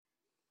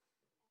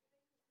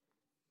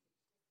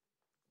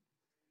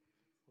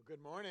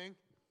Good morning.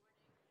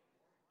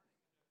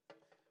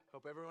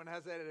 Hope everyone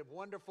has had a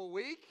wonderful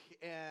week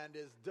and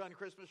is done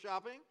Christmas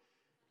shopping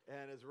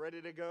and is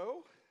ready to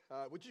go.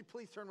 Would you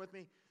please turn with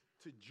me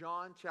to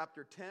John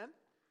chapter 10?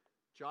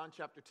 John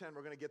chapter 10,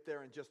 we're going to get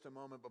there in just a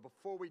moment. But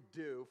before we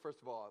do,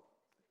 first of all,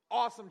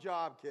 awesome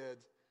job,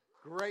 kids.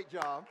 Great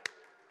job.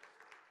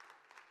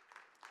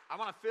 I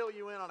want to fill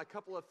you in on a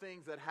couple of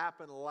things that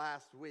happened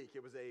last week.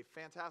 It was a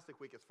fantastic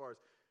week as far as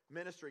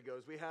ministry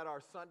goes. We had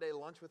our Sunday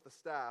lunch with the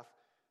staff.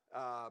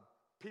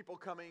 People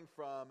coming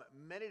from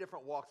many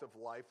different walks of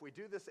life. We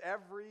do this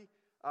every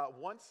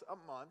once a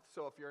month.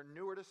 So if you're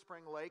newer to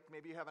Spring Lake,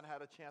 maybe you haven't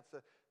had a chance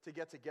to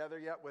get together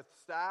yet with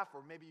staff,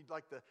 or maybe you'd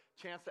like the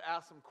chance to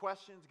ask some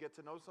questions, get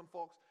to know some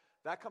folks.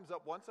 That comes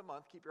up once a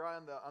month. Keep your eye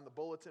on the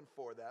bulletin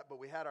for that. But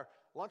we had our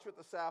lunch with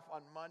the staff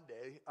on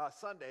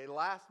Sunday.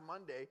 Last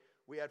Monday,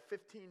 we had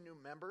 15 new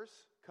members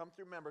come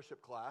through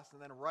membership class.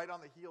 And then right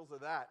on the heels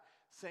of that,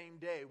 same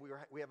day,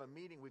 we have a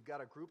meeting. We've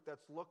got a group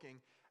that's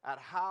looking at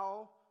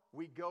how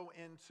we go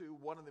into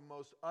one of the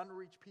most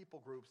unreached people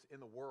groups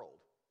in the world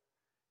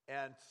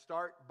and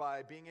start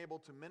by being able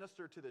to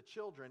minister to the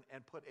children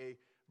and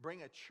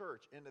bring a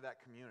church into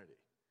that community.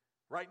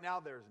 Right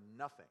now, there's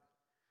nothing.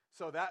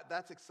 So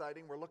that's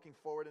exciting. We're looking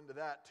forward into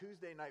that.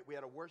 Tuesday night, we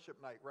had a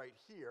worship night right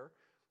here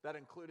that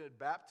included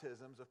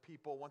baptisms of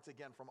people, once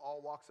again, from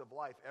all walks of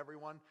life.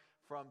 Everyone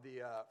from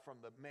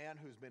the man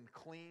who's been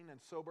clean and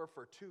sober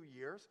for 2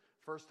 years,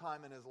 first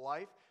time in his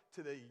life,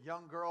 to the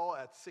young girl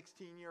at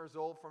 16 years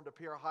old from De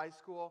Pere High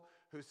School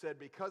who said,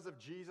 because of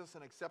Jesus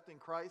and accepting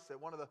Christ, at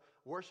one of the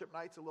worship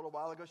nights a little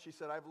while ago, she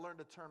said, I've learned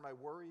to turn my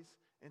worries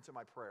into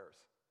my prayers.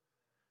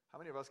 How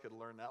many of us could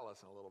learn that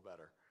lesson a little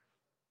better?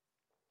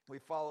 We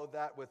followed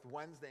that with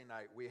Wednesday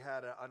night. We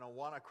had an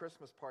Awana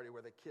Christmas party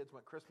where the kids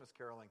went Christmas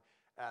caroling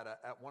at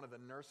one of the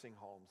nursing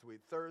homes.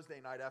 Thursday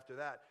night after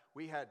that,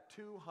 we had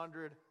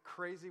 200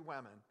 crazy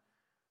women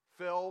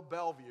fill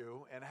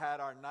Bellevue and had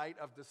our night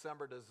of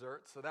December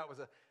dessert. So that was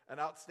an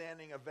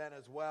outstanding event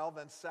as well.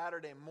 Then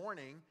Saturday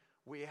morning,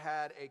 we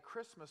had a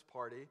Christmas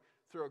party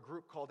through a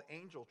group called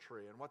Angel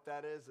Tree. And what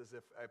that is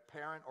if a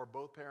parent or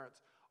both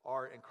parents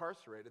are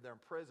incarcerated, they're in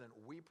prison,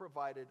 we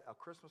provided a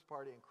Christmas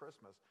party and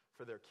Christmas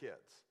for their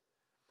kids.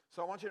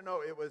 So I want you to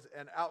know it was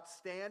an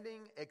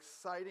outstanding,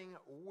 exciting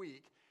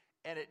week,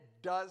 and it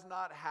does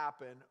not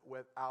happen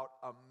without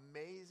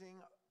amazing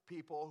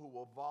people who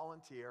will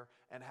volunteer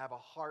and have a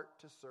heart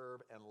to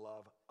serve and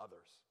love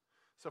others.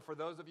 So for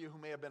those of you who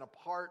may have been a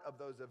part of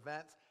those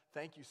events,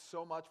 thank you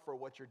so much for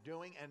what you're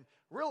doing. And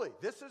really,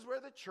 this is where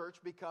the church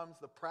becomes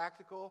the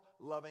practical,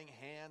 loving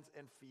hands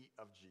and feet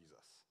of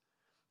Jesus.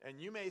 And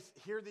you may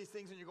hear these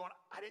things and you're going,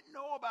 I didn't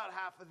know about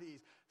half of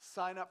these.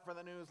 Sign up for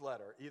the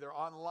newsletter, either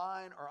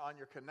online or on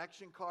your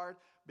connection card,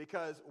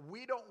 because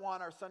we don't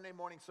want our Sunday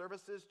morning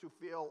services to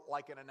feel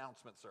like an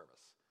announcement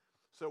service.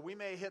 So we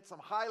may hit some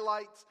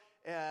highlights,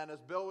 and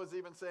as Bill was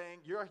even saying,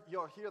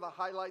 you'll hear the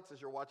highlights as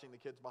you're watching the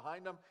kids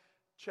behind them.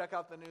 Check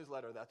out the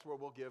newsletter. That's where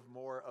we'll give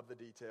more of the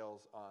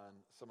details on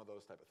some of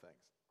those type of things.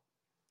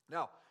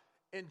 Now,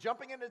 in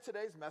jumping into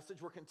today's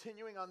message, we're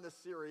continuing on this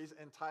series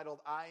entitled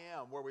I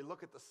Am, where we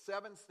look at the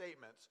 7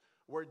 statements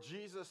where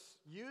Jesus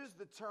used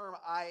the term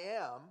I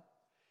am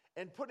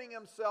and putting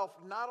himself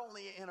not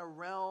only in a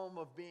realm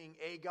of being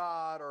a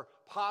God or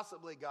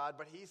possibly God,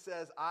 but he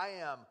says, I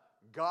am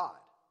God.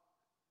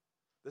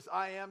 This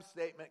I am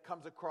statement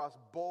comes across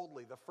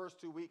boldly. The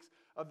first 2 weeks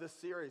of this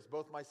series,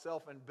 both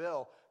myself and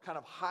Bill kind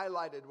of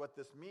highlighted what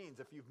this means.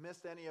 If you've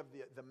missed any of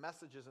the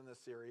messages in this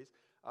series,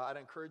 I'd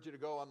encourage you to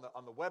go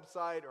on the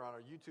website or on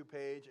our YouTube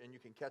page, and you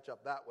can catch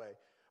up that way.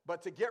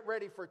 But to get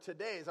ready for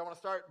today's, I want to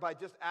start by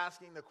just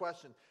asking the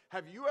question,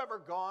 have you ever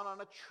gone on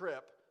a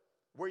trip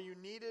where you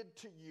needed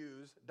to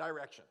use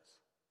directions?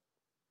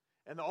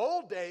 In the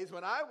old days,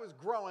 when I was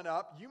growing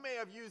up, you may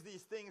have used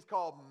these things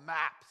called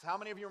maps. How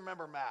many of you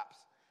remember maps?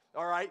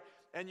 All right?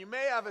 And you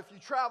may have, if you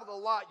traveled a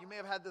lot, you may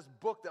have had this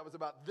book that was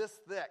about this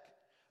thick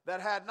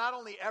that had not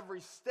only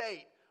every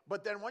state,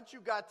 but then once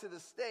you got to the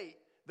state,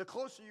 the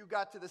closer you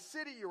got to the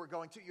city you were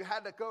going to, you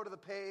had to go to the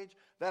page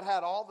that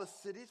had all the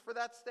cities for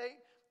that state,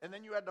 and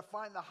then you had to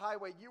find the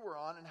highway you were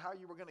on and how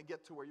you were going to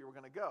get to where you were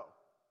going to go.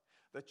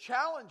 The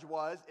challenge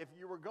was if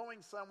you were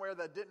going somewhere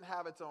that didn't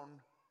have its own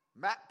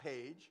map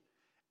page,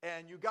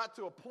 and you got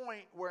to a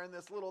point where in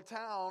this little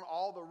town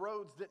all the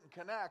roads didn't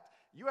connect,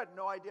 you had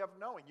no idea of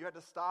knowing. You had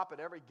to stop at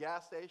every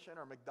gas station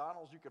or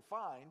McDonald's you could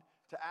find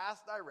to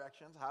ask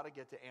directions how to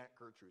get to Aunt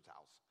Gertrude's house.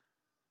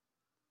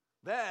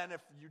 Then, if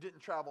you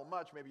didn't travel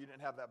much, maybe you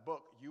didn't have that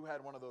book, you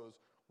had one of those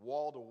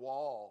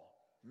wall-to-wall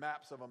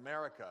maps of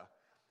America.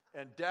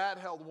 And Dad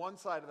held one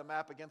side of the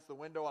map against the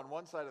window on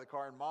one side of the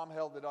car, and Mom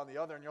held it on the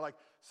other. And you're like,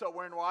 so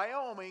we're in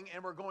Wyoming,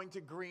 and we're going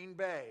to Green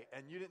Bay.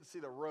 And you didn't see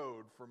the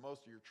road for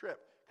most of your trip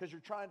because you're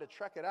trying to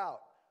trek it out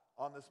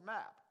on this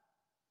map.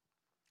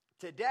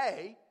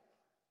 Today,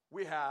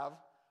 we have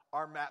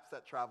our maps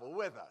that travel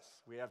with us.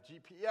 We have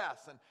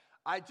GPS. And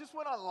I just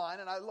went online,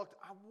 and I looked.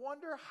 I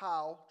wonder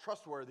how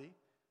trustworthy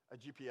a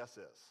GPS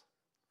is.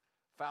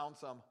 Found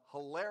some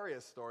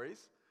hilarious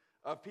stories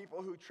of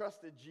people who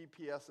trusted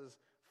GPS's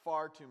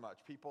Far too much.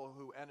 People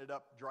who ended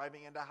up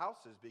driving into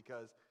houses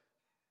because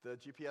the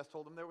GPS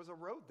told them there was a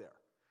road there.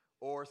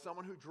 Or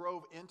someone who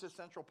drove into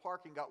Central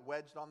Park and got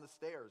wedged on the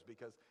stairs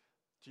because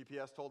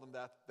GPS told them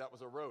that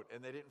was a road.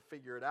 And they didn't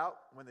figure it out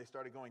when they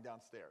started going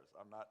downstairs.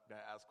 I'm not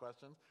going to ask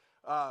questions.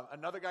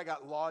 Another guy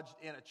got lodged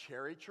in a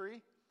cherry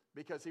tree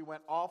because he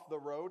went off the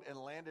road and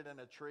landed in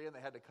a tree, and they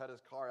had to cut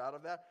his car out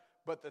of that.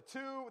 But the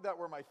two that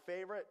were my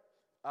favorite,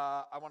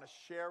 I want to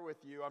share with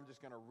you. I'm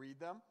just going to read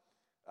them.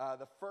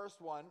 The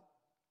first one,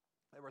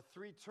 there were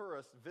 3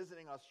 tourists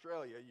visiting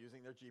Australia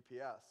using their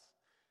GPS.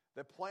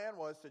 The plan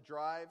was to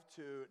drive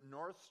to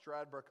North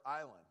Stradbroke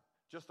Island,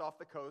 just off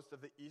the coast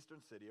of the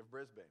eastern city of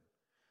Brisbane.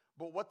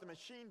 But what the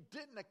machine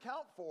didn't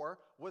account for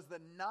was the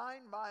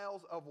 9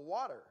 miles of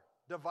water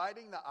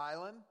dividing the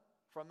island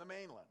from the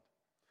mainland.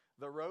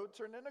 The road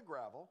turned into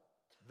gravel,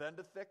 then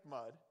to thick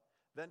mud,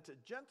 then to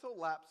gentle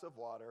laps of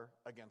water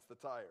against the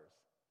tires.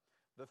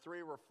 The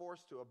 3 were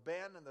forced to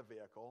abandon the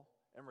vehicle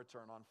and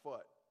return on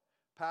foot.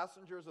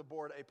 Passengers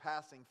aboard a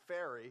passing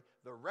ferry,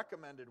 the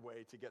recommended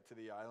way to get to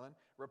the island,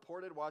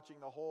 reported watching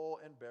the whole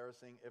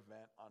embarrassing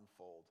event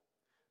unfold.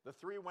 The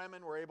 3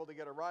 women were able to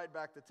get a ride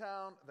back to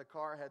town. The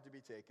car had to be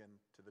taken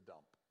to the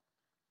dump.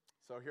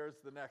 So here's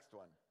the next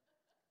one.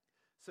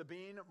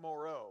 Sabine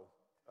Moreau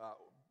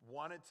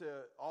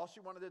all she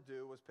wanted to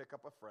do was pick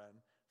up a friend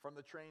from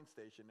the train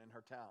station in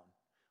her town,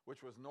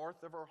 which was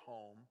north of her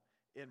home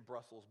in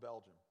Brussels,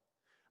 Belgium.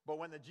 But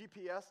when the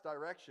GPS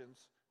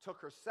directions took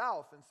her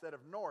south instead of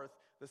north,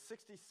 the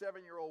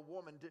 67-year-old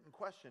woman didn't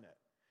question it.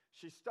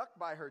 She stuck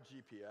by her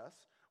GPS.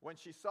 When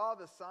she saw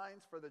the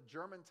signs for the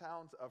German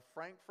towns of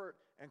Frankfurt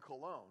and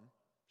Cologne,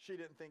 she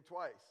didn't think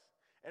twice.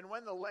 And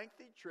when the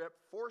lengthy trip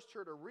forced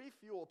her to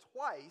refuel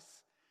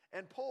twice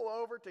and pull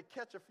over to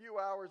catch a few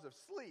hours of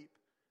sleep,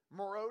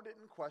 Moreau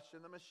didn't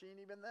question the machine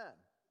even then.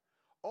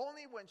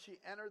 Only when she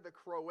entered the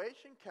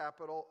Croatian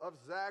capital of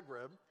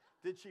Zagreb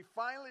did she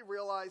finally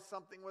realize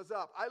something was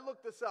up. I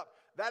looked this up.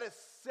 That is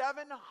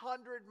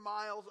 700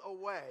 miles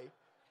away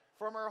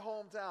from her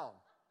hometown.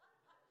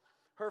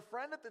 Her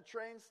friend at the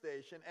train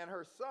station and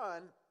her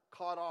son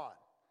caught on,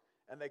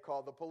 and they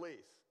called the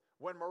police.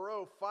 When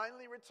Moreau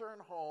finally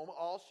returned home,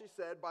 all she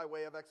said by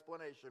way of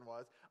explanation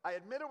was, "I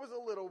admit it was a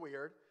little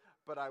weird,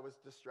 but I was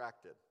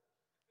distracted."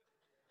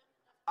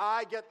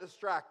 I get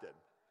distracted.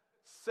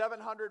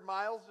 700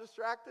 miles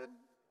distracted?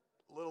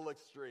 A little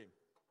extreme.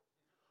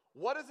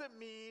 What does it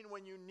mean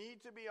when you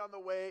need to be on the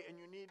way and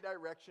you need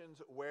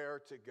directions where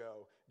to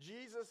go?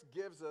 Jesus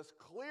gives us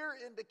clear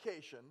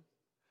indication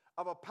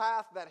of a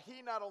path that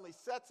he not only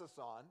sets us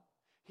on,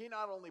 he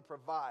not only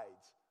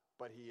provides,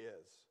 but he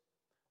is.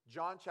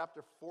 John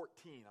chapter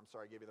 14. I'm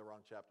sorry, I gave you the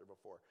wrong chapter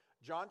before.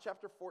 John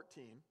chapter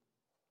 14,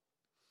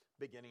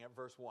 beginning at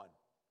verse 1.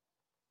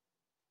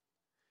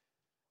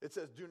 It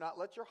says, "Do not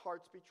let your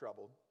hearts be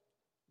troubled.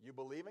 You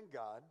believe in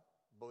God,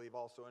 believe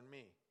also in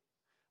me.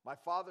 My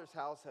Father's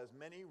house has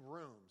many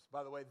rooms."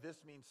 By the way,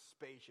 this means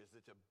spacious.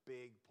 It's a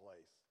big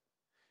place.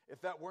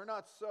 "If that were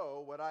not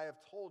so, would I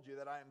have told you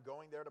that I am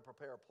going there to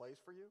prepare a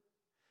place for you?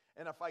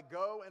 And if I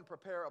go and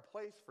prepare a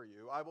place for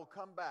you, I will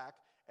come back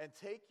and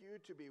take you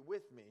to be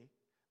with me,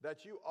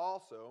 that you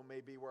also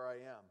may be where I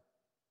am.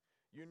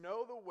 You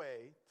know the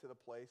way to the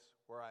place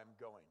where I am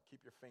going."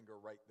 Keep your finger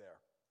right there.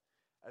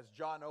 As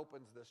John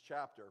opens this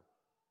chapter,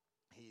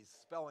 he's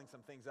spelling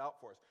some things out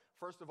for us.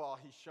 First of all,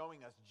 he's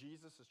showing us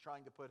Jesus is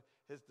trying to put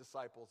his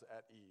disciples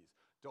at ease.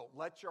 Don't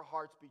let your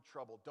hearts be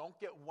troubled. Don't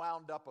get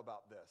wound up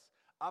about this.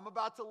 I'm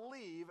about to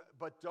leave,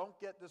 but don't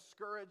get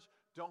discouraged.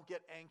 Don't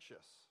get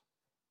anxious.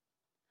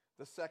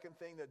 The second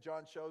thing that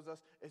John shows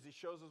us is he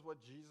shows us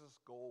what Jesus'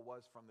 goal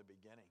was from the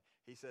beginning.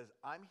 He says,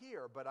 "I'm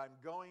here, but I'm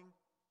going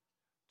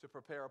to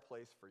prepare a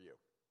place for you.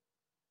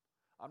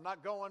 I'm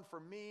not going for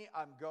me,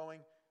 I'm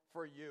going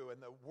for you."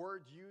 And the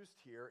word used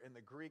here in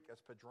the Greek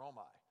is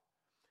padromai.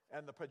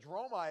 And the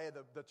padromai,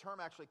 the term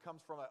actually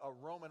comes from a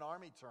Roman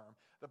army term.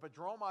 The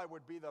padromai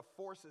would be the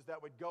forces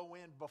that would go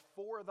in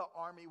before the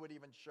army would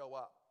even show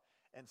up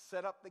and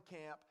set up the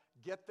camp,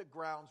 get the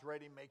grounds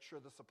ready, make sure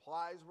the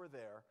supplies were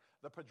there.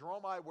 The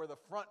padromai were the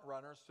front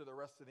runners to the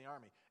rest of the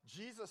army.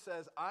 Jesus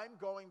says, "I'm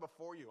going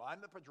before you. I'm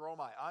the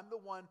padromai. I'm the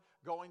one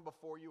going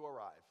before you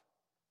arrive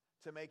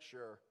to make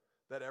sure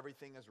that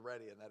everything is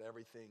ready and that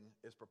everything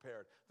is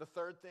prepared." The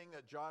third thing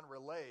that John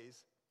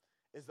relays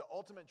is the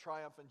ultimate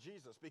triumph in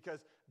Jesus,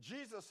 because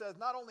Jesus says,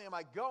 not only am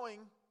I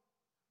going,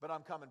 but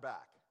I'm coming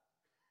back.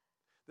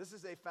 This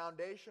is a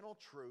foundational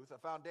truth, a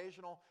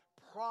foundational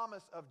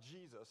promise of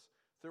Jesus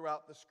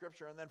throughout the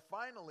scripture. And then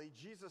finally,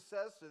 Jesus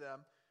says to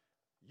them,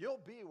 "You'll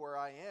be where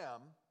I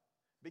am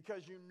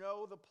because you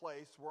know the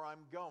place where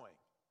I'm going."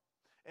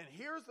 And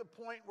here's the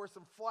point where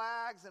some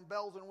flags and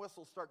bells and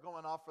whistles start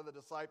going off for the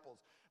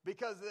disciples,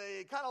 because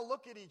they kind of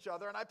look at each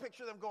other, and I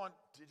picture them going,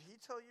 "Did he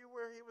tell you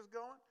where he was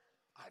going?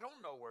 I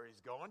don't know where he's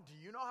going. Do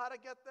you know how to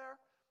get there?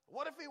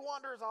 What if he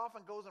wanders off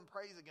and goes and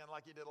prays again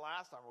like he did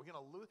last time? We're going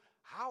to lose.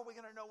 How are we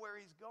going to know where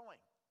he's going?"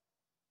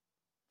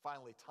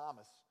 Finally,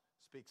 Thomas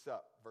speaks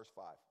up, verse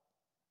 5.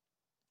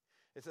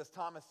 It says,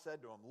 Thomas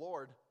said to him,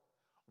 "Lord,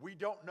 we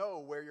don't know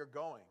where you're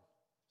going,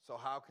 So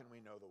how can we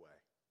know the way?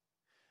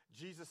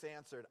 Jesus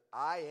answered,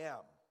 I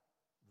am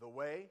the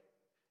way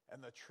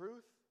and the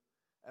truth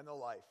and the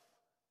life.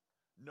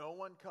 No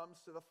one comes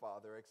to the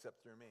Father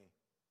except through me.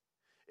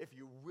 If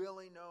you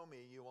really know me,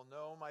 you will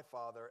know my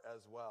Father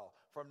as well.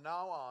 From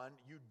now on,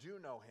 you do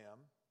know him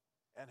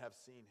and have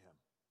seen him.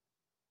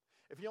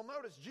 If you'll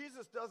notice,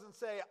 Jesus doesn't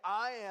say,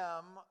 I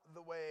am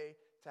the way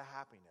to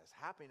happiness.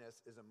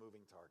 Happiness is a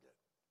moving target.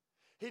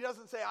 He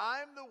doesn't say,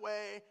 I'm the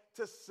way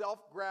to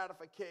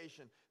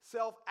self-gratification,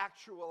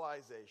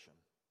 self-actualization.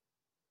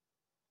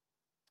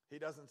 He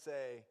doesn't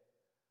say,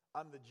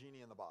 I'm the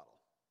genie in the bottle.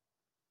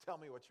 Tell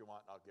me what you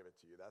want and I'll give it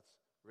to you. That's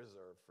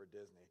reserved for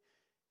Disney.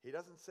 He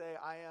doesn't say,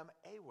 I am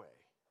a way.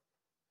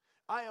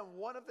 I am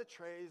one of the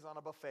trays on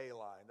a buffet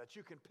line that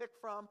you can pick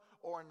from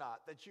or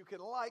not, that you can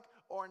like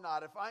or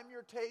not. If I'm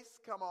your taste,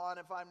 come on.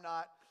 If I'm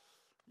not,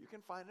 you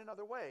can find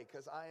another way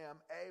because I am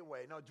a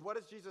way. No, what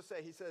does Jesus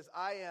say? He says,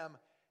 I am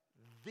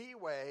the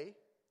way,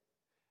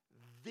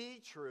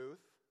 the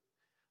truth,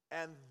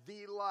 and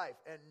the life.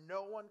 And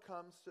no one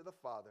comes to the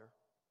Father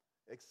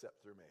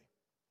except through me.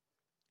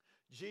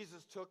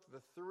 Jesus took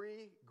the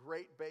three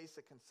great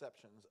basic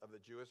conceptions of the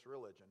Jewish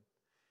religion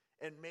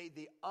and made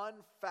the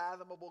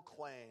unfathomable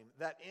claim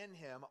that in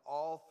him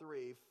all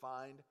three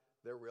find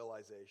their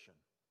realization.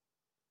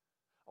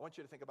 I want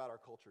you to think about our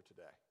culture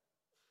today,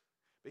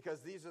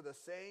 because these are the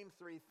same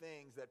three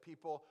things that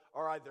people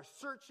are either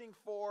searching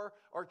for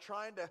or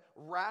trying to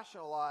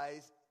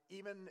rationalize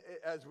even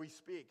as we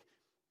speak.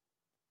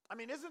 I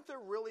mean, isn't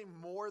there really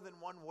more than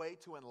one way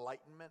to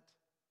enlightenment?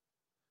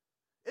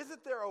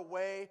 Isn't there a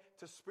way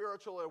to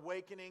spiritual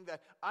awakening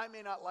that I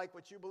may not like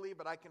what you believe,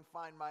 but I can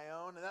find my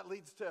own? And that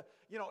leads to,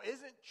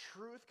 isn't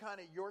truth kind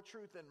of your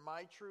truth and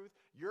my truth?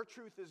 Your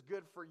truth is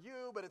good for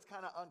you, but it's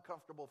kind of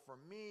uncomfortable for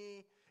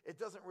me. It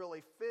doesn't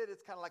really fit.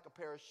 It's kind of like a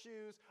pair of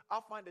shoes.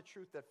 I'll find a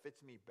truth that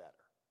fits me better.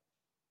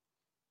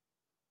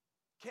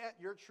 Can't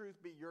your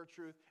truth be your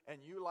truth and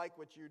you like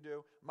what you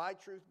do? My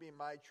truth be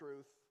my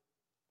truth.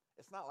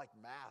 It's not like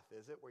math,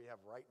 is it, where you have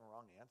right and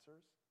wrong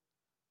answers?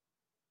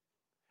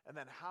 And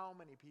then how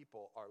many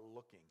people are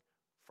looking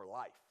for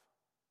life?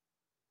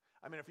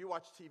 I mean, if you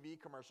watch TV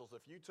commercials,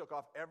 if you took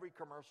off every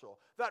commercial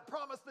that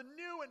promised a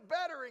new and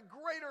better and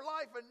greater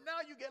life, and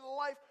now you get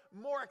life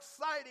more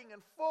exciting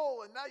and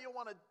full, and now you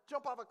want to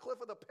jump off a cliff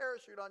with a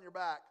parachute on your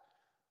back.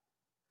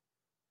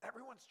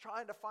 Everyone's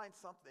trying to find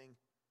something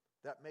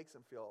that makes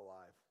them feel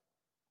alive.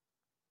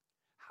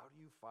 How do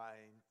you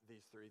find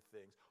these three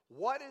things?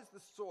 What is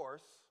the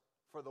source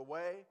for the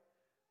way,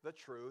 the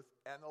truth,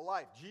 and the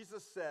life?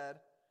 Jesus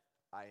said,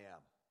 I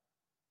am.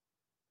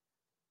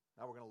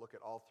 Now we're going to look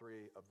at all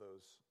three of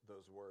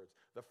those words.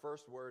 The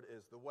first word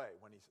is the way,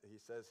 when he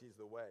says he's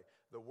the way.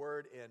 The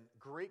word in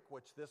Greek,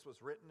 which this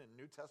was written in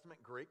New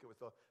Testament Greek, it was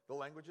the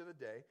language of the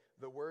day.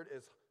 The word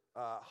is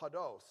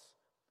hodos.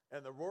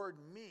 And the word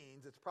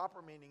means, its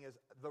proper meaning is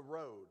the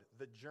road,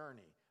 the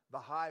journey, the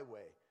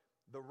highway,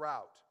 the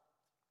route.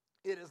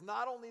 It is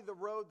not only the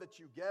road that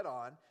you get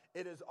on,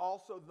 it is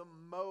also the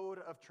mode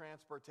of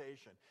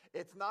transportation.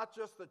 It's not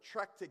just the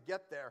trek to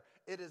get there.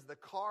 It is the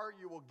car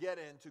you will get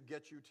in to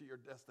get you to your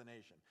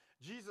destination.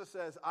 Jesus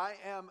says, I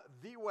am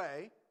the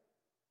way,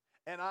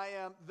 and I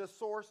am the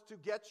source to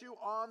get you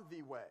on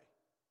the way.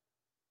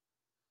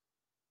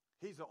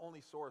 He's the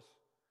only source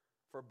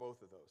for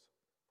both of those.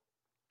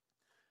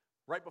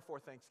 Right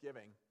before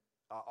Thanksgiving,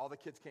 all the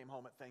kids came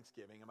home at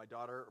Thanksgiving, and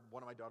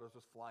one of my daughters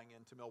was flying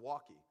into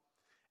Milwaukee.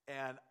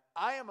 And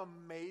I am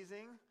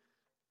amazing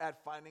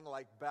at finding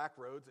back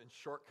roads and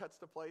shortcuts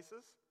to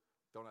places.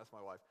 Don't ask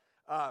my wife.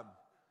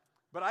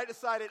 But I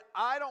decided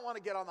I don't want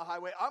to get on the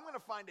highway. I'm going to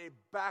find a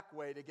back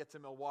way to get to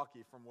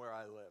Milwaukee from where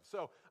I live.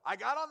 So I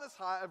got on this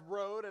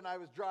road and I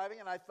was driving,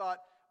 and I thought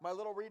my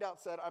little readout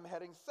said I'm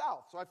heading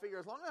south. So I figure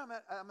as long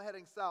as I'm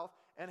heading south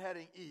and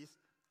heading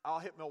east, I'll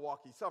hit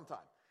Milwaukee sometime.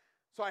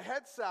 So I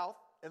head south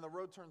and the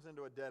road turns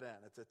into a dead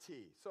end. It's a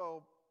T.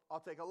 So I'll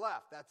take a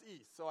left. That's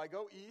east. So I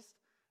go east.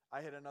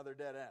 I hit another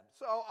dead end.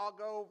 So I'll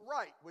go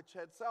right, which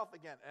heads south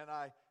again, and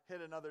I hit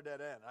another dead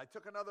end. I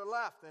took another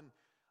left, and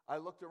I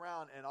looked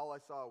around, and all I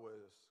saw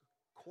was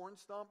corn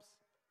stumps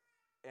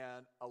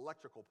and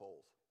electrical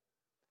poles.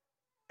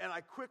 And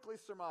I quickly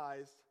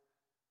surmised,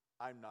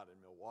 I'm not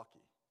in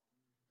Milwaukee.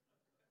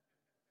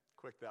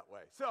 Quick that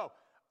way. So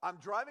I'm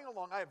driving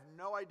along. I have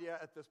no idea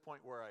at this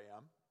point where I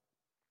am.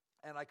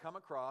 And I come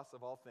across,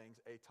 of all things,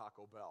 a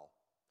Taco Bell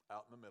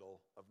out in the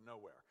middle of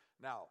nowhere.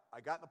 Now, I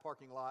got in the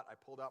parking lot, I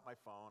pulled out my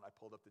phone, I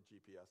pulled up the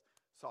GPS,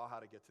 saw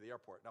how to get to the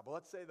airport. Now, but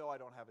let's say, though, I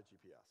don't have a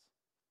GPS.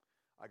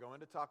 I go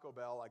into Taco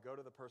Bell, I go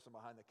to the person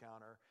behind the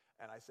counter,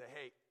 and I say,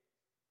 hey,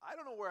 I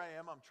don't know where I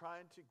am, I'm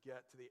trying to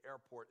get to the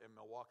airport in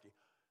Milwaukee.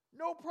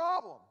 No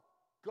problem.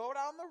 Go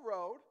down the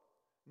road,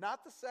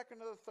 not the second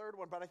or the third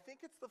one, but I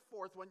think it's the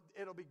fourth one,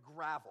 it'll be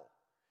gravel.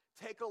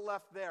 Take a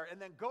left there, and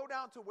then go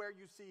down to where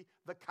you see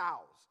the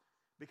cows,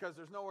 because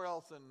there's nowhere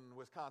else in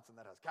Wisconsin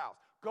that has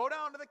cows. Go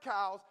down to the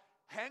cows,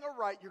 hang a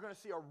right, you're going to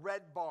see a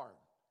red barn.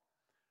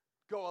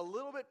 Go a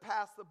little bit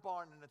past the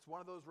barn, and it's one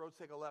of those roads,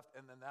 take a left,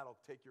 and then that'll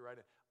take you right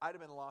in. I'd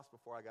have been lost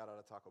before I got out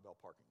of Taco Bell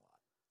parking lot.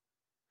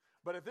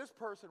 But if this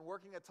person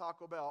working at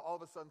Taco Bell all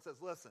of a sudden says,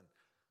 listen,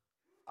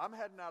 I'm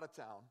heading out of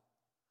town.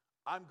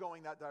 I'm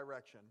going that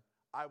direction.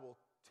 I will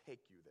take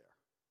you there.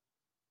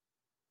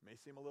 May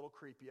seem a little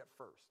creepy at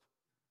first.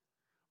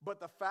 But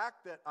the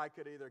fact that I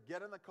could either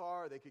get in the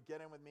car or they could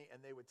get in with me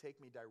and they would take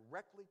me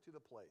directly to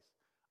the place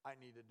I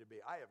needed to be.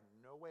 I have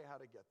no way how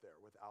to get there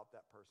without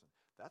that person.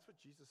 That's what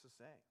Jesus is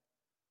saying.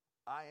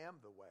 I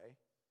am the way.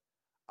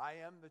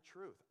 I am the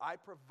truth. I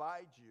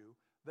provide you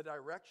the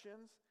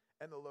directions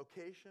and the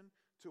location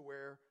to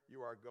where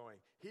you are going.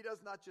 He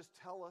does not just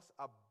tell us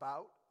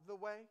about the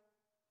way.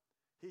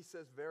 He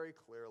says very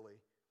clearly,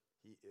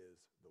 he is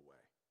the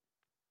way.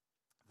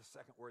 The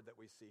second word that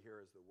we see here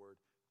is the word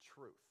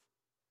truth.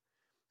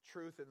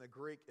 Truth in the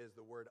Greek is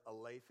the word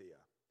aletheia.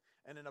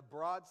 And in a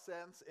broad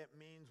sense, it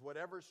means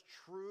whatever's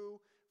true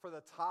for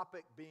the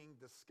topic being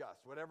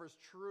discussed, whatever's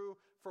true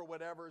for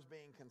whatever's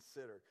being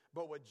considered.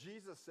 But what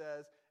Jesus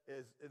says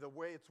is, the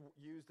way it's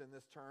used in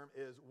this term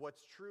is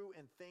what's true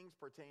in things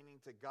pertaining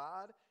to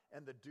God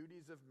and the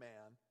duties of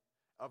man,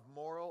 of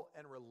moral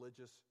and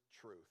religious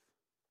truth.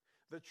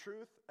 The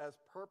truth as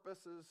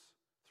purposes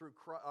through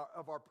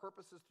of our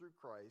purposes through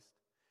Christ,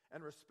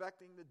 and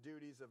respecting the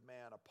duties of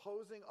man,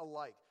 opposing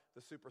alike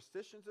the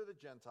superstitions of the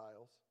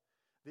Gentiles,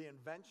 the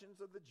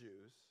inventions of the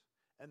Jews,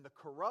 and the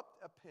corrupt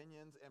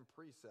opinions and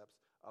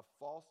precepts of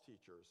false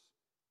teachers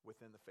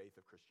within the faith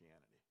of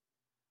Christianity.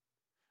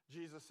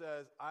 Jesus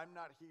says, I'm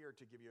not here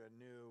to give you a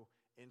new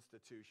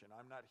institution.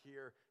 I'm not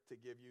here to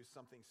give you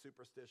something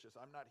superstitious.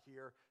 I'm not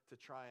here to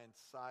try and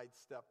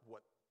sidestep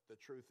what the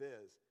truth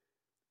is.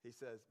 He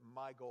says,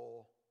 my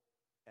goal,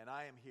 and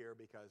I am here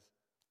because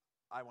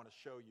I want to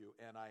show you,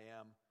 and I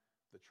am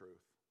the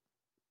truth.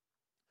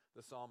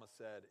 The psalmist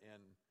said in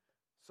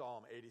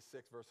Psalm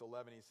 86, verse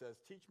 11, he says,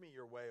 teach me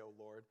your way, O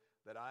Lord,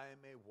 that I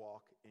may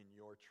walk in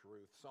your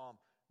truth. Psalm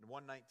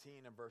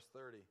 119 and verse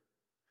 30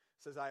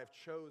 says, I have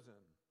chosen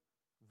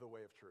the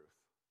way of truth.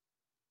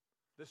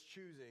 This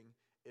choosing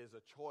is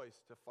a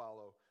choice to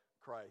follow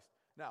Christ.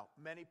 Now,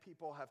 many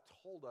people have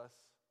told us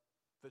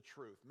the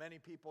truth. Many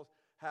people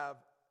have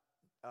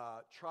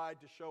tried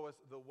to show us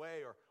the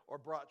way or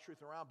brought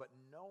truth around, but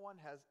no one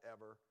has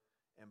ever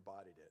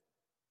embodied it.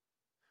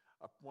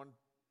 One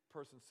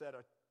person said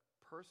a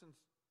person's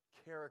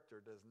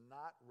character does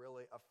not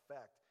really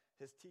affect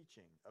his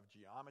teaching of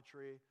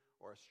geometry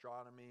or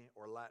astronomy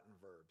or Latin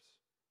verbs.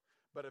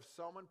 But if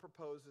someone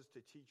proposes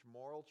to teach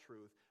moral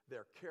truth,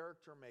 their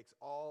character makes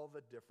all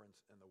the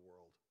difference in the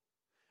world.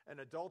 An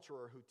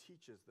adulterer who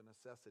teaches the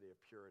necessity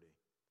of purity.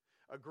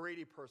 A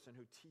greedy person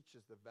who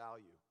teaches the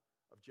value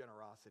of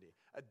generosity.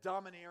 A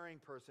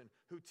domineering person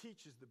who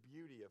teaches the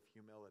beauty of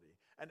humility.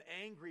 An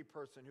angry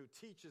person who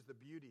teaches the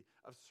beauty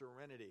of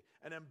serenity.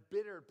 An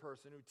embittered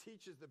person who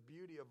teaches the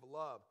beauty of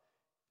love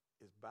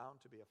is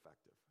bound to be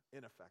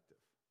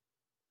ineffective.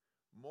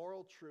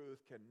 Moral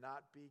truth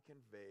cannot be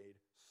conveyed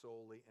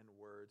solely in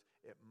words.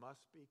 It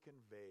must be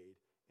conveyed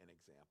in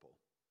example.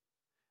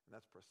 And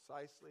that's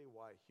precisely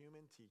why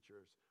human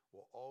teachers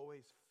will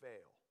always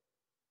fail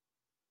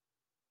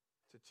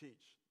to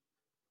teach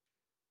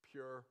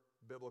pure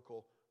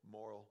biblical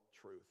moral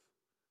truth.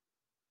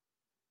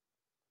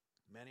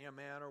 Many a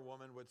man or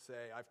woman would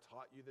say, I've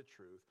taught you the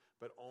truth,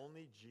 but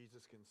only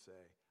Jesus can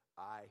say,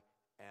 I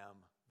am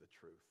the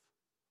truth.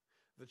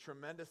 The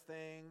tremendous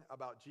thing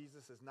about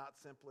Jesus is not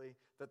simply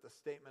that the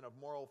statement of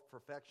moral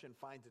perfection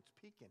finds its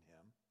peak in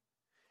him.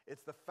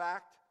 It's the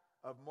fact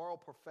of moral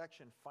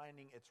perfection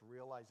finding its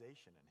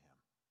realization in him.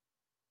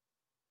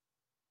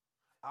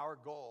 Our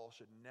goal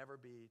should never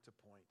be to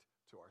point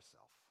to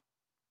ourselves,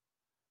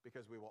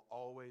 because we will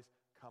always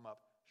come up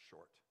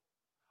short.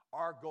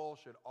 Our goal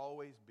should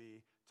always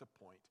be to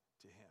point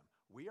to him.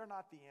 We are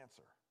not the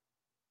answer,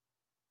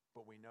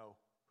 but we know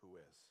who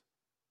is.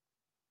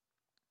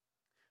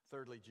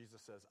 Thirdly,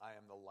 Jesus says, I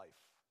am the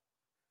life.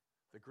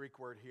 The Greek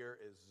word here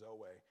is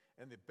zoe,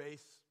 and the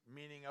base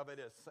meaning of it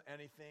is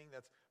anything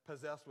that's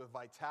possessed with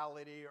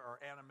vitality or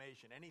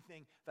animation,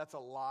 anything that's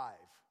alive.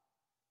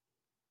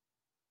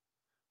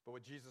 But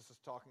what Jesus is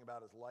talking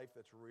about is life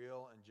that's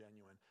real and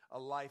genuine, a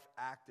life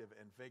active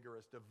and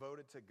vigorous,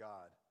 devoted to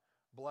God,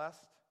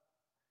 blessed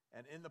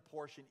and in the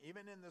portion,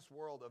 even in this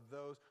world, of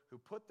those who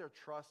put their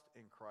trust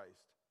in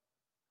Christ.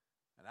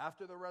 And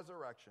after the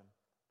resurrection,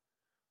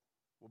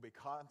 will be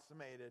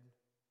consummated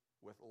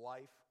with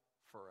life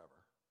forever.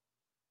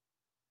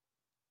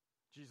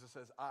 Jesus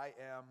says, I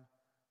am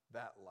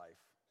that life.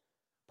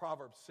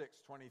 Proverbs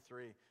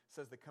 6:23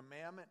 says, the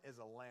commandment is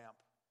a lamp,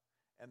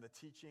 and the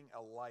teaching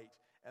a light,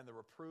 and the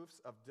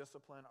reproofs of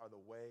discipline are the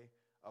way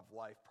of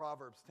life.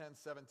 Proverbs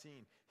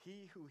 10:17,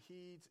 he who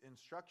heeds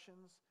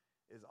instructions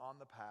is on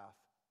the path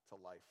to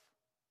life.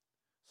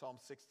 Psalm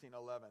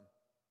 16:11,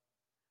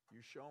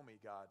 you show me,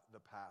 God, the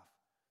path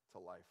to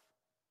life.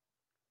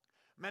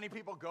 Many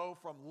people go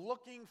from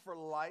looking for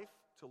life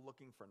to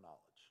looking for knowledge.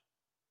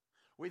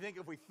 We think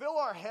if we fill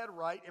our head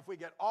right, if we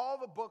get all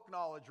the book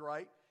knowledge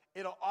right,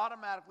 it'll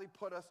automatically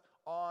put us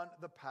on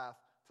the path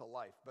to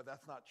life. But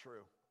that's not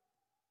true.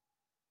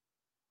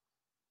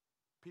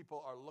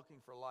 People are looking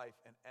for life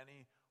in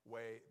any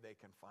way they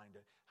can find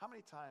it. How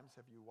many times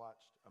have you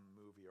watched a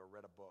movie or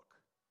read a book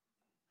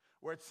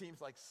where it seems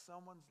like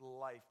someone's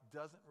life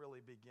doesn't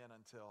really begin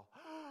until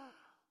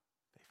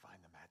they find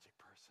the magic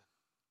person?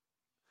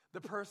 The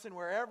person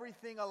where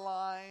everything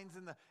aligns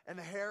and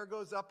the hair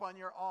goes up on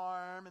your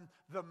arm and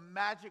the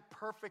magic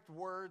perfect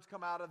words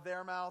come out of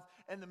their mouth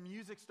and the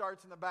music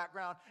starts in the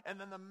background and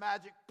then the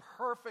magic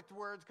perfect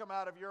words come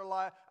out of your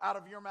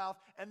mouth,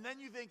 and then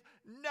you think,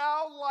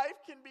 now life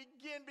can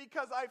begin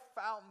because I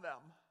found them.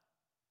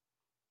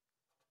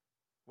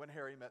 When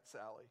Harry met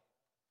Sally.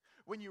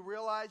 When you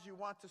realize you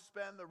want to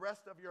spend the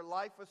rest of your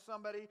life with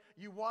somebody,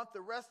 you want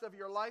the rest of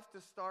your life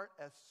to start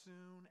as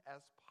soon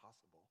as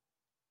possible.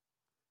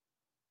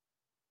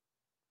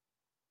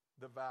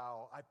 The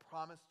vow, I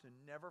promise to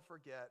never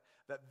forget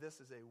that this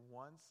is a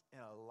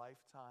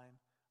once-in-a-lifetime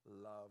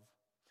love.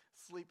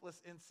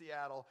 Sleepless in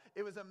Seattle.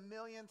 It was a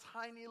million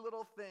tiny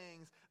little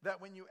things that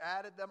when you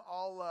added them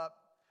all up,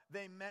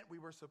 they meant we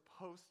were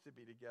supposed to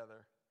be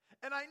together.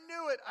 And I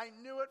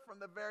knew it from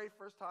the very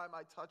first time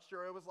I touched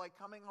her. It was like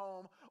coming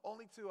home,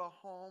 only to a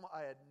home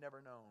I had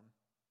never known.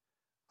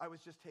 I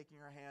was just taking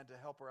her hand to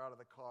help her out of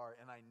the car,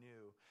 and I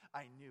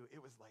knew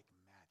it was like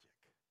magic.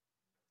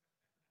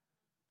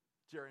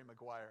 Jerry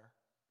Maguire,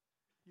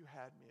 you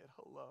had me at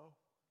hello.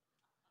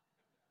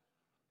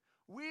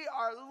 We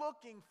are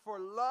looking for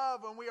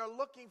love, and we are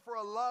looking for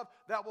a love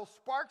that will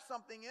spark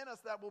something in us,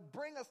 that will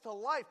bring us to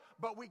life,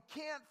 but we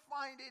can't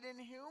find it in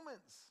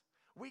humans.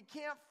 We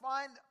can't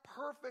find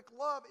perfect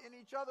love in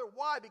each other.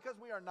 Why? Because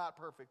we are not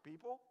perfect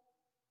people.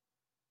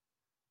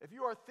 If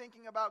you are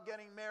thinking about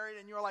getting married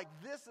and you're like,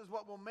 this is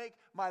what will make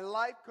my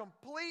life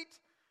complete,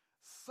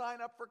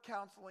 sign up for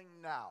counseling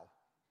now.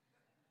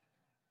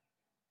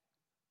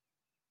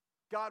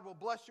 God will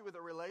bless you with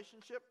a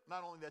relationship,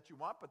 not only that you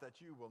want, but that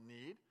you will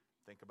need.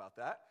 Think about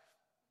that.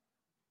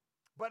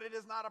 But it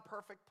is not a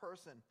perfect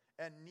person,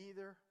 and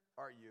neither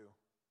are you.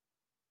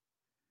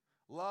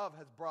 Love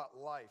has brought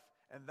life,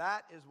 and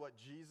that is what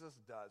Jesus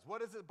does.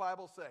 What does the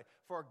Bible say?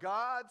 For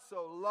God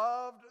so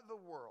loved the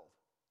world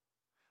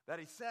that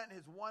he sent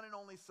his one and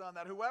only Son,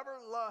 that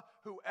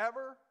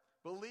whoever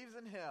believes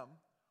in him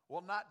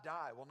will not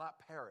die, will not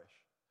perish,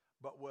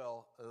 but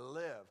will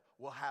live,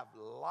 will have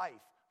life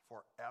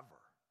forever.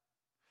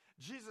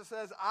 Jesus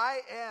says, I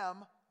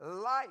am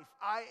life.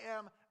 I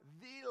am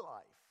the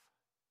life.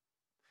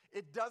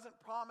 It doesn't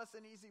promise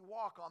an easy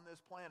walk on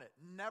this planet.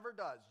 Never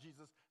does.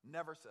 Jesus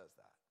never says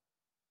that.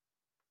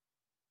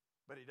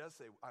 But he does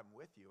say, I'm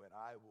with you and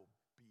I will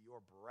be your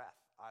breath.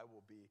 I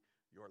will be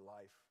your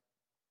life.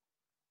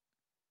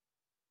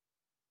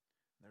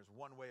 And there's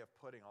one way of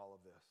putting all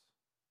of this.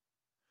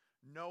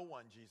 No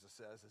one, Jesus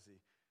says, as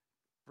he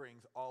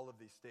brings all of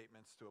these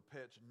statements to a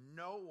pitch,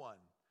 no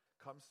one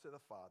comes to the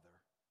Father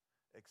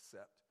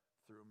except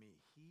through me.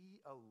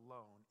 He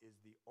alone is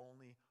the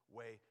only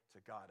way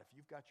to God. If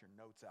you've got your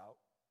notes out,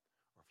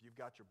 or if you've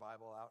got your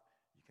Bible out,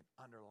 you can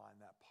underline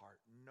that part.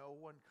 No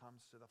one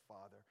comes to the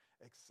Father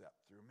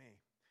except through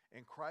me.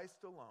 In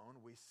Christ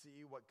alone, we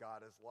see what God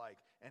is like,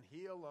 and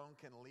he alone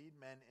can lead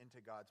men into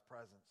God's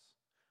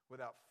presence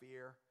without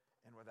fear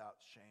and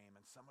without shame.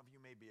 And some of you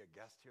may be a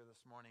guest here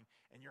this morning,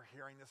 and you're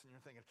hearing this and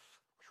you're thinking,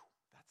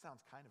 that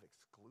sounds kind of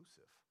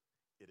exclusive.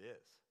 It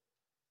is.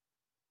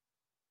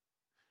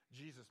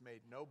 Jesus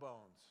made no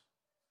bones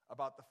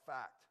about the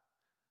fact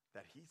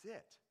that he's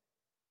it.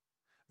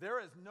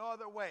 There is no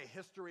other way,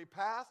 history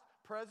past,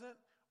 present,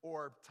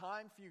 or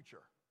time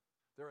future.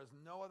 There is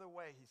no other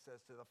way, he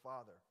says to the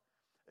Father,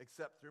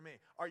 except through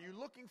me. Are you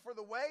looking for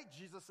the way?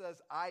 Jesus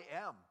says, I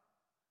am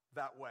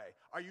that way.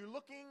 Are you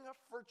looking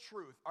for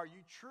truth? Are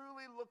you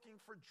truly looking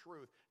for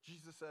truth?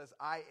 Jesus says,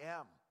 I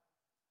am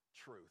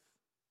truth.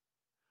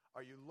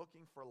 Are you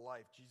looking for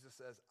life? Jesus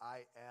says,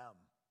 I am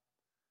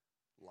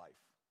life.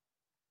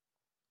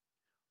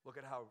 Look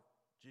at how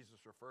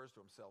Jesus refers to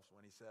himself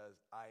when he says,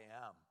 I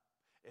am.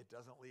 It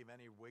doesn't leave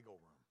any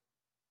wiggle room.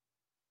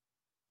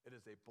 It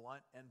is a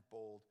blunt and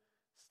bold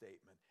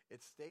statement.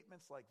 It's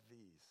statements like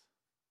these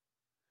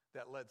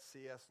that led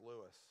C.S.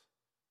 Lewis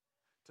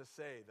to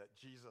say that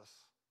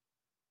Jesus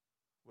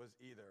was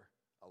either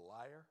a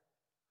liar,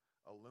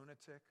 a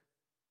lunatic,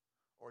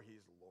 or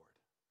he's Lord.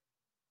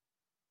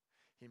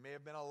 He may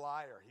have been a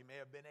liar. He may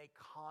have been a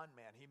con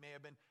man. He may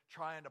have been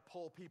trying to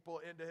pull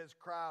people into his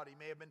crowd.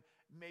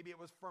 Maybe it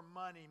was for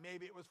money.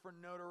 Maybe it was for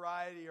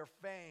notoriety or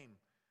fame.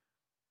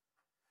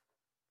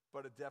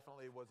 But it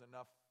definitely was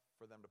enough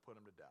for them to put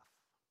him to death.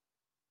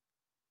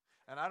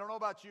 And I don't know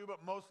about you,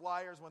 but most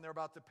liars, when they're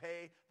about to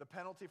pay the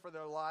penalty for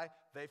their lie,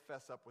 they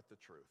fess up with the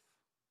truth.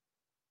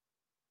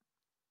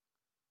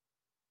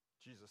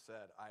 Jesus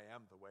said, I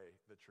am the way,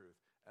 the truth,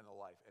 and the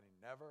life. And he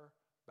never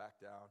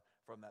backed down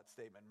from that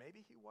statement.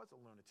 Maybe he was a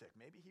lunatic.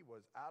 Maybe he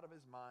was out of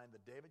his mind,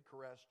 the David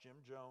Koresh, Jim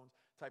Jones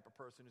type of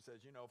person who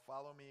says,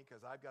 follow me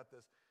because I've got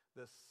this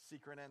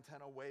secret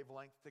antenna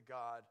wavelength to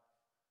God.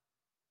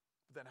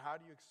 But then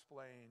how do you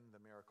explain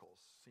the miracles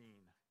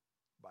seen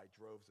by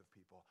droves of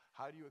people?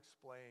 How do you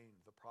explain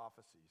the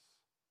prophecies?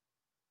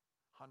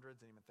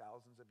 hundreds and even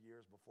thousands of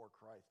years before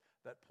Christ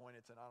that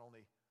pointed to not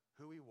only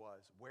who he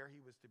was, where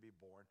he was to be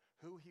born,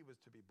 who he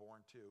was to be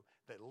born to,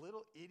 that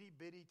little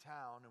itty-bitty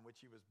town in which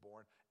he was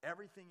born,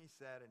 everything he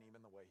said, and even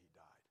the way he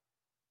died.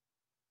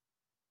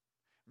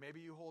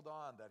 Maybe you hold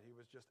on that he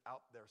was just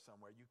out there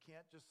somewhere. You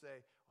can't just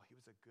say, oh, he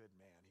was a good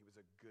man, he was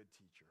a good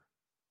teacher,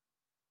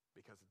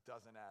 because it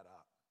doesn't add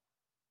up.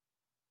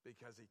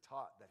 Because he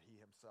taught that he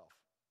himself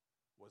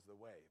was the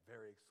way,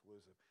 very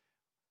exclusive.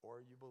 Or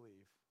you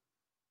believe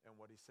in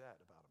what he said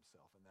about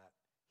himself and that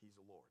he's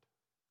Lord.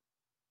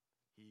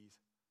 He's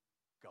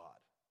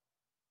God.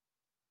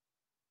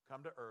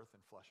 Come to earth in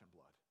flesh and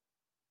blood.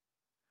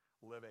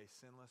 Live a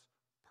sinless,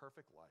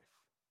 perfect life.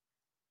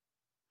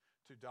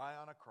 To die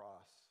on a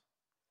cross,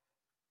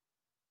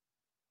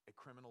 a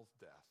criminal's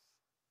death.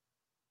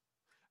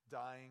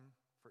 Dying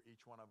for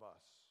each one of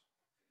us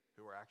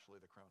who are actually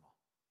the criminal.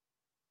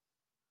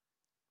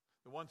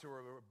 The ones who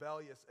were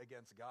rebellious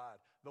against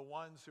God. The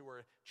ones who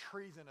were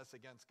treasonous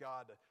against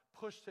God, that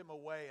pushed him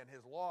away in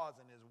his laws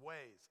and his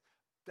ways.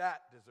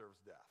 That deserves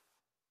death.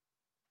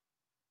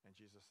 And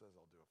Jesus says,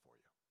 I'll do it for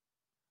you.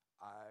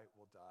 I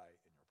will die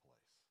in your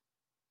place.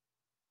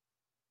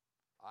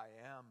 I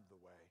am the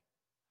way.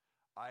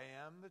 I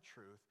am the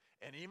truth.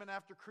 And even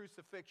after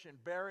crucifixion,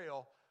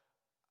 burial,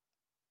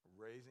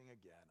 raising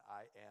again,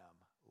 I am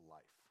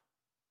life.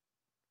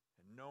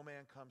 And no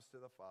man comes to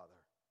the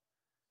Father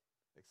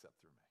except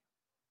through me.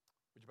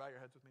 Would you bow your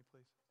heads with me,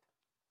 please?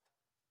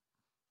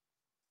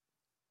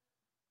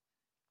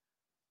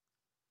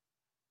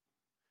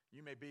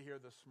 You may be here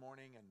this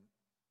morning and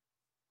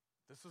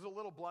this is a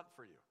little blunt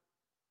for you.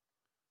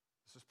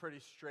 This is pretty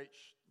straight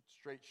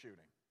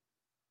shooting.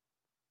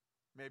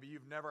 Maybe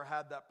you've never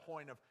had that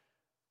point of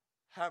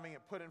having it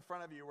put in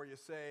front of you where you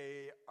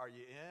say, are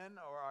you in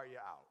or are you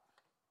out?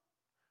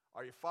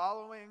 Are you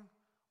following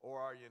or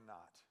are you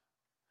not?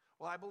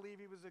 Well, I believe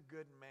he was a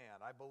good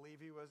man. I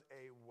believe he was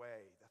a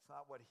way. That's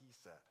not what he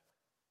said.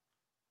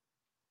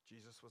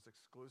 Jesus was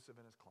exclusive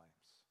in his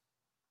claims.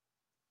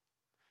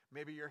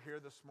 Maybe you're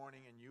here this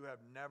morning and you have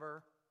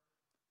never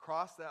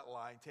crossed that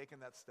line,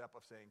 taken that step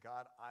of saying,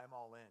 God, I'm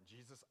all in.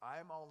 Jesus,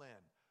 I'm all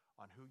in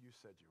on who you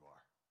said you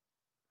are.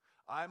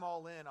 I'm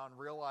all in on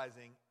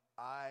realizing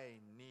I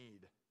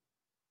need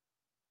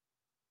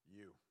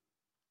you.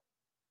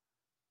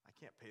 I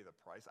can't pay the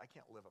price. I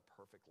can't live a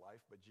perfect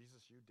life, but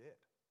Jesus, you did.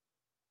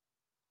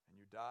 And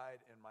you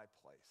died in my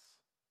place.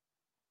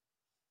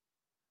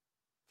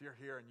 If you're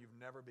here and you've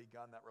never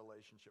begun that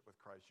relationship with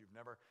Christ, you've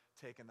never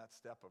taken that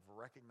step of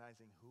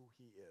recognizing who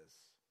he is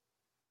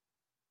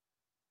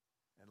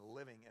and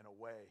living in a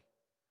way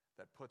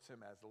that puts him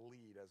as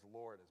lead, as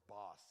Lord, as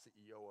boss,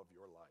 CEO of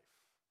your life.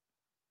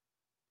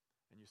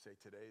 And you say,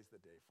 today's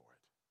the day for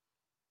it.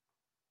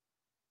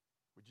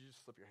 Would you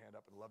just slip your hand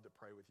up? I'd love to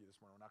pray with you this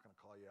morning. We're not going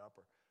to call you up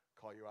or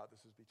call you out.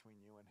 This is between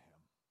you and him.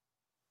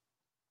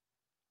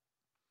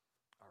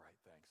 All right,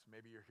 thanks.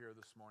 Maybe you're here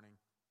this morning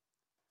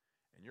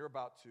and you're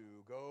about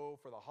to go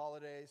for the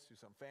holidays to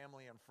some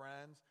family and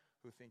friends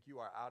who think you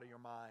are out of your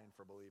mind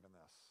for believing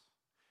this.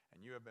 And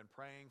you have been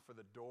praying for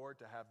the door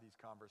to have these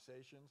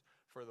conversations,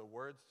 for the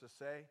words to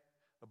say.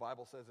 The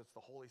Bible says it's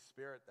the Holy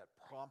Spirit that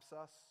prompts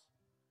us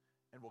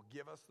and will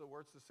give us the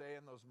words to say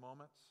in those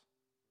moments.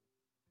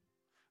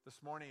 This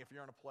morning, if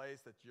you're in a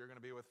place that you're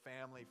going to be with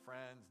family,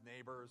 friends,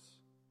 neighbors,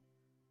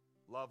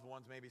 loved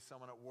ones, maybe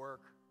someone at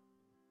work,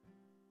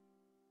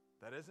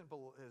 that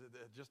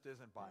just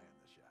isn't buying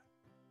this yet.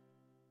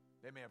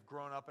 They may have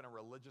grown up in a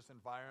religious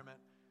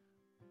environment,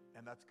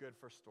 and that's good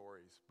for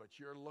stories,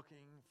 but you're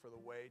looking for the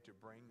way to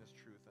bring this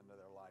truth into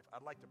their life.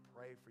 I'd like to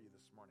pray for you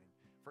this morning,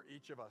 for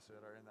each of us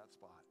that are in that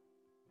spot,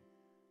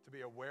 to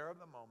be aware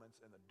of the moments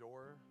and the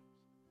doors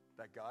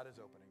that God is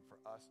opening for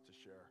us to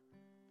share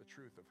the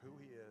truth of who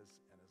he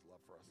is and his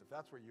love for us. If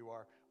that's where you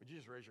are, would you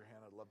just raise your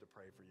hand? I'd love to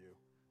pray for you.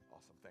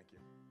 Awesome. Thank you.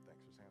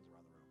 Thanks. There's hands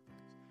around the room.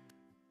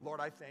 Thanks. Lord,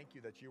 I thank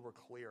you that you were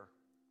clear,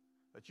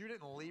 that you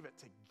didn't leave it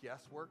to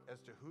guesswork as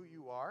to who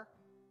you are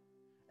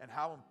and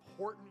how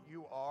important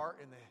you are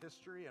in the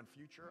history and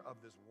future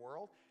of this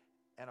world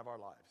and of our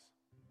lives.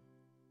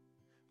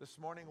 This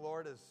morning,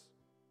 Lord, as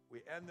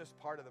we end this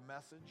part of the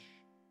message,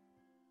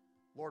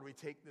 Lord, we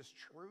take this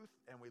truth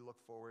and we look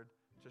forward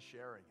to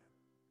sharing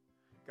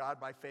it. God,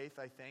 by faith,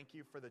 I thank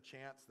you for the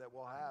chance that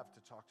we'll have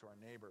to talk to our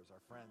neighbors,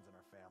 our friends, and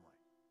our family.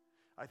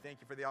 I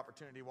thank you for the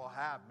opportunity we'll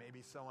have,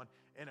 maybe someone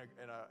in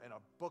a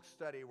book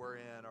study we're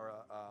in, or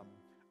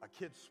a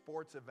kid's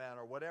sports event,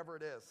 or whatever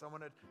it is,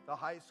 someone at the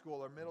high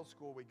school or middle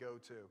school we go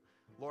to.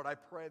 Lord, I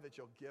pray that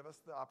you'll give us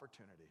the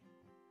opportunity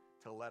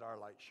to let our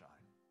light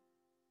shine,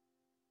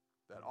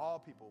 that all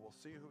people will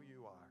see who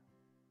you are,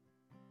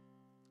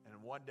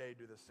 and one day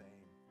do the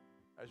same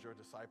as your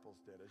disciples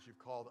did, as you've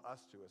called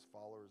us to as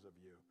followers of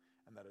you,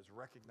 and that is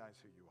recognize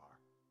who you are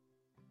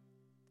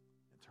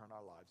and turn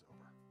our lives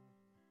over.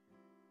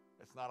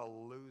 It's not a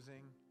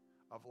losing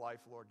of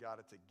life, Lord God.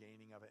 It's a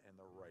gaining of it in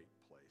the right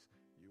place.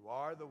 You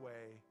are the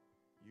way.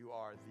 You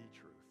are the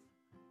truth.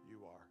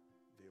 You are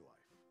the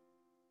life.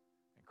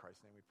 In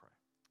Christ's name we pray.